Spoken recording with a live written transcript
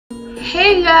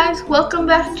Hey guys, welcome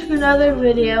back to another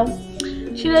video.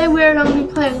 Today we are going to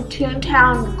be playing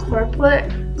Toontown Corporate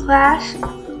Clash,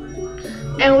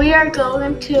 and we are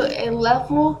going to a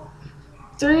level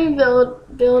 3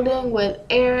 building with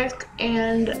Eric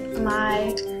and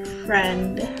my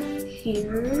friend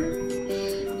here.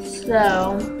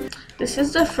 So this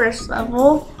is the first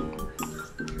level.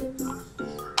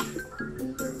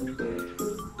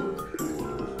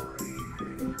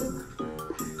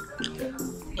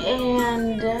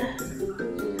 And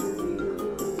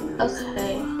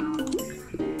okay,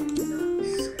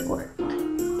 sport.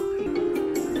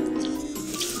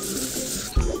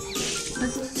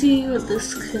 Let's see what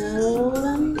this kills.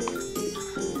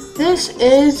 This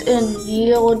is in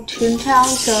the old Toontown,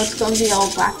 so it's gonna be all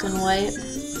black and white.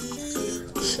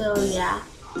 So yeah.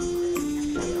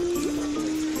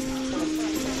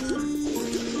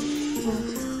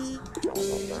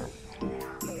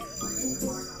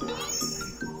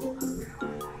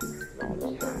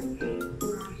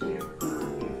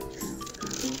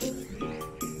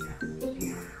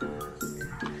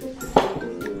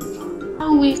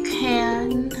 We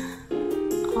can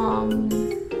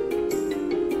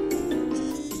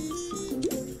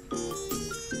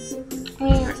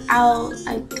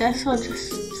I guess I'll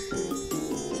just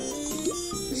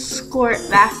squirt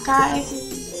that guy.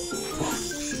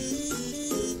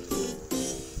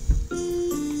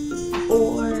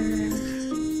 Or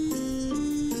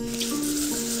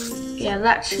yeah,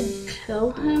 that should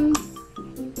kill him.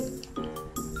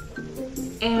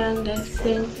 And I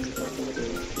think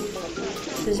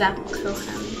that will kill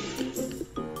him.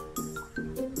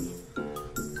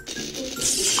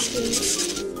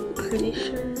 Pretty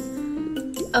sure.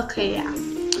 Okay, yeah.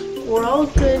 We're all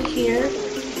good here.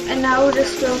 And now we're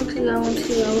just going to go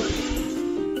into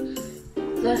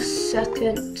the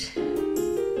second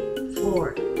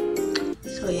floor.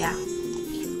 So yeah.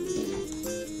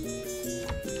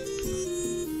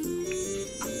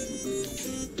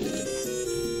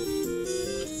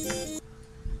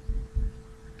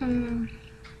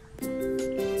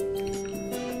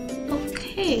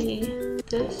 Okay,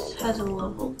 this has a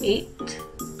level 8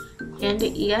 and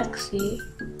an EXE.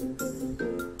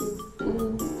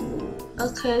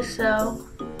 Okay, so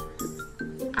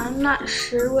I'm not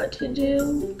sure what to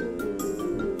do,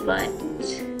 but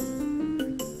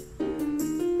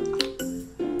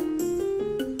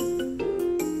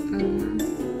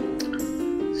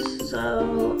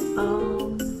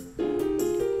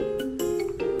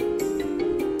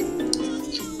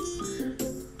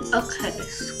okay,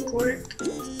 squirt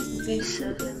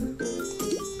B7.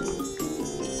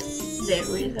 There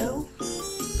we go.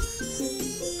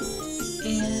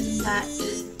 And that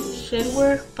should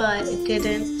work, but it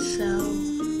didn't, so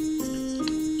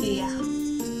yeah.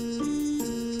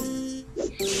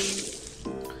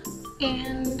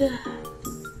 And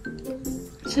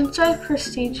since I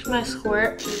prestige my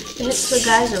squirt, it hits the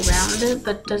guys around it,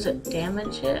 but doesn't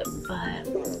damage it. But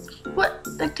what?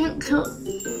 That didn't kill.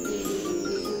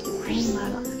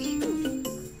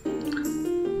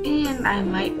 And I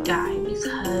might die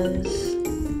because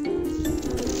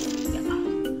yeah.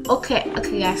 Okay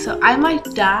guys, so I might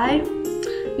die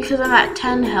because I'm at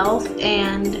 10 health,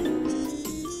 and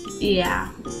yeah,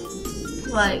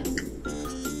 like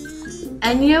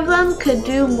any of them could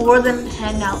do more than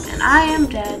hang out, and I am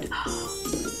dead.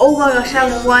 Oh my gosh, I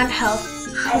have 1 health.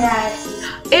 I died.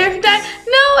 Eric died?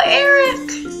 No, Eric!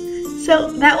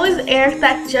 So that was Eric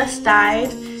that just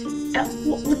died.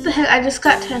 What the heck? I just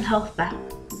got 10 health back.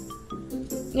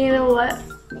 You know what?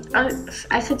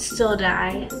 I could still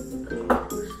die.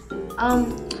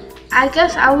 I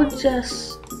guess I would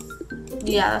just,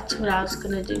 yeah, that's what I was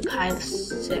gonna do. High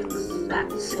 6.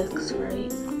 That's 6,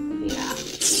 right? Yeah.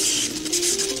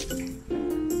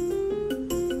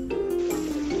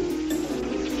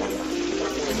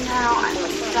 And now I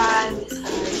would die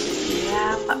because,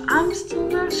 yeah, but I'm still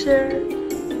not sure.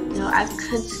 You know, I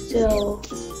could still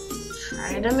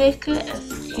try to make it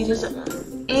if he doesn't.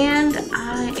 And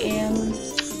I am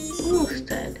almost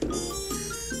dead.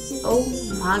 Oh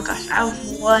my gosh, I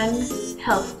have 1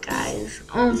 health, guys.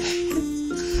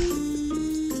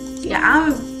 Yeah,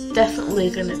 I'm definitely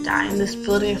gonna die in this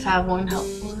building if I have 1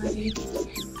 health already.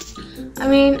 I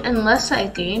mean, unless I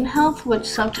gain health, which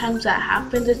sometimes that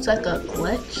happens, it's like a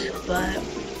glitch, but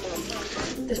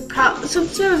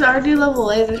since there's already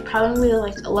level 8, there's probably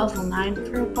like a level 9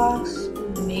 for a boss,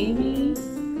 maybe.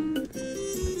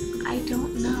 I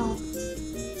don't know.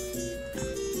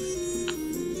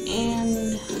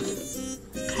 And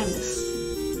kind of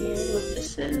scared what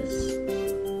this is.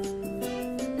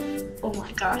 Oh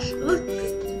my gosh, look.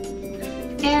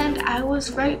 And I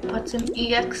was right, but it's an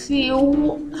EXE.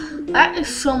 Oh, That is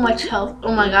so much health.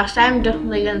 Oh my gosh, I'm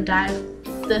definitely gonna die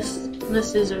if this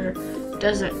misses or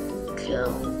doesn't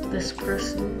kill this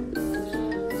person.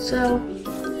 So,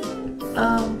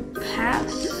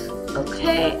 pass.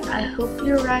 Okay, I hope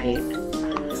you're right.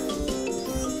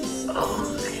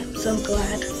 Oh, okay, I'm so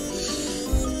glad.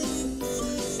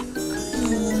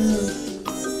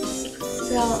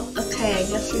 So, okay, I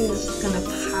guess we're just gonna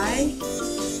pie.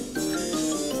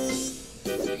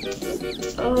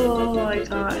 Oh my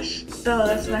gosh. No,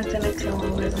 that's not gonna kill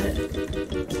him, is it?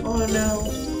 Oh no.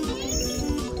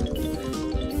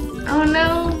 Oh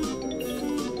no.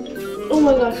 Oh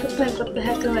my gosh, what the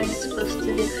heck am I supposed to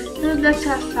do? No, that's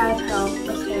at 5 health.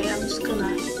 Okay, I'm just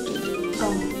gonna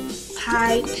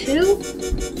pie 2.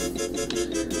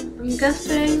 I'm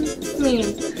guessing. I mean,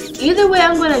 either way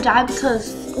I'm gonna die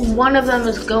because one of them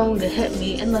is going to hit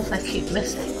me unless I keep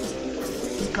missing.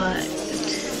 But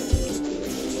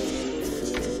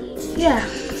yeah.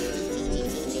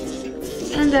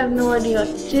 And I have no idea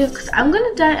what to do because I'm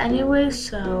gonna die anyway,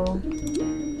 so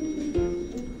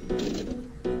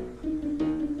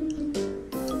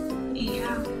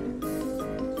yeah.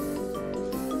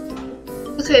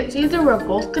 Okay, it's either we're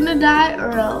both gonna die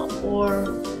or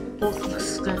both of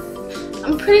us gonna.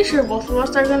 I'm pretty sure both of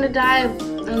us are gonna die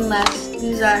unless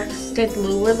these are stay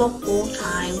lower the whole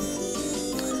time.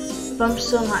 But I'm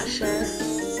still not sure.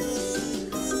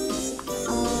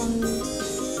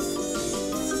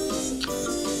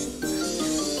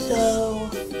 So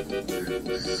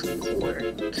squirt.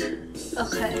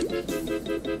 Okay.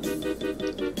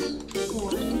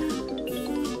 1.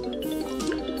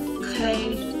 Okay.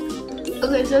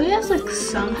 Okay, so he has like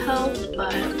some health,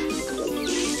 but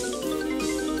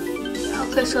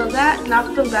okay, so that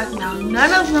knocked them back now.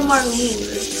 None of them are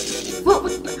losers.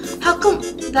 What? How come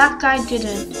that guy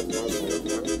didn't?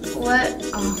 What?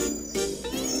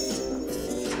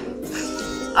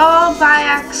 Oh, bye,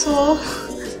 Axel.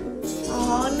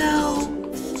 Oh no.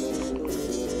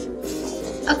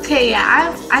 Okay,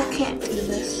 yeah, I can't do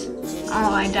this.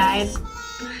 Oh, I died.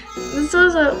 This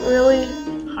was a really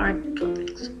hard topic.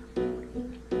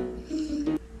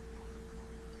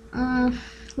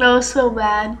 That was so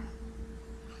bad.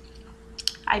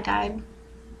 I died.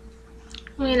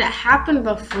 I mean, it happened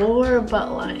before,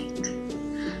 but like,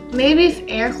 maybe if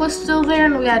Eric was still there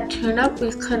and we had tune up,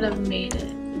 we could have made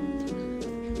it.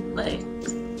 Like,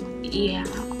 yeah.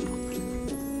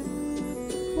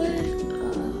 What?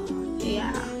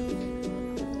 Yeah.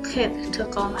 Okay, they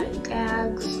took all my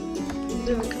gags. I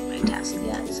didn't get my task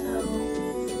yet, so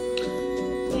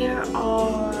there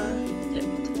are. There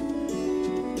we go.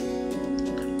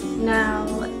 Now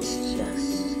let's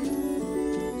just.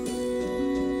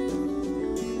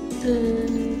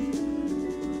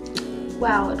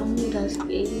 Wow, it only does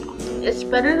 80. It's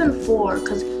better than 4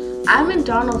 because I'm in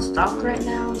Donald's stock right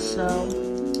now, so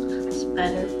it's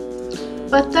better.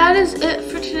 But that is it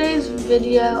for today's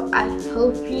video. I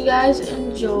hope you guys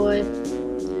enjoyed.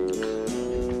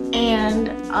 And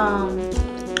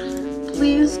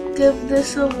please give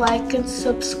this a like and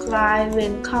subscribe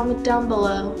and comment down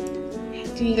below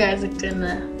if you guys are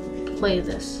gonna play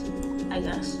this, I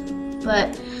guess.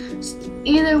 But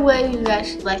either way, you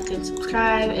guys should like and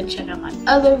subscribe and check out my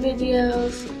other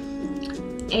videos.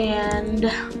 And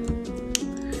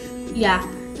yeah,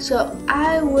 so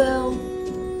I will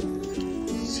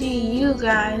see you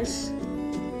guys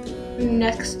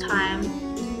next time.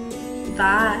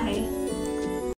 Bye.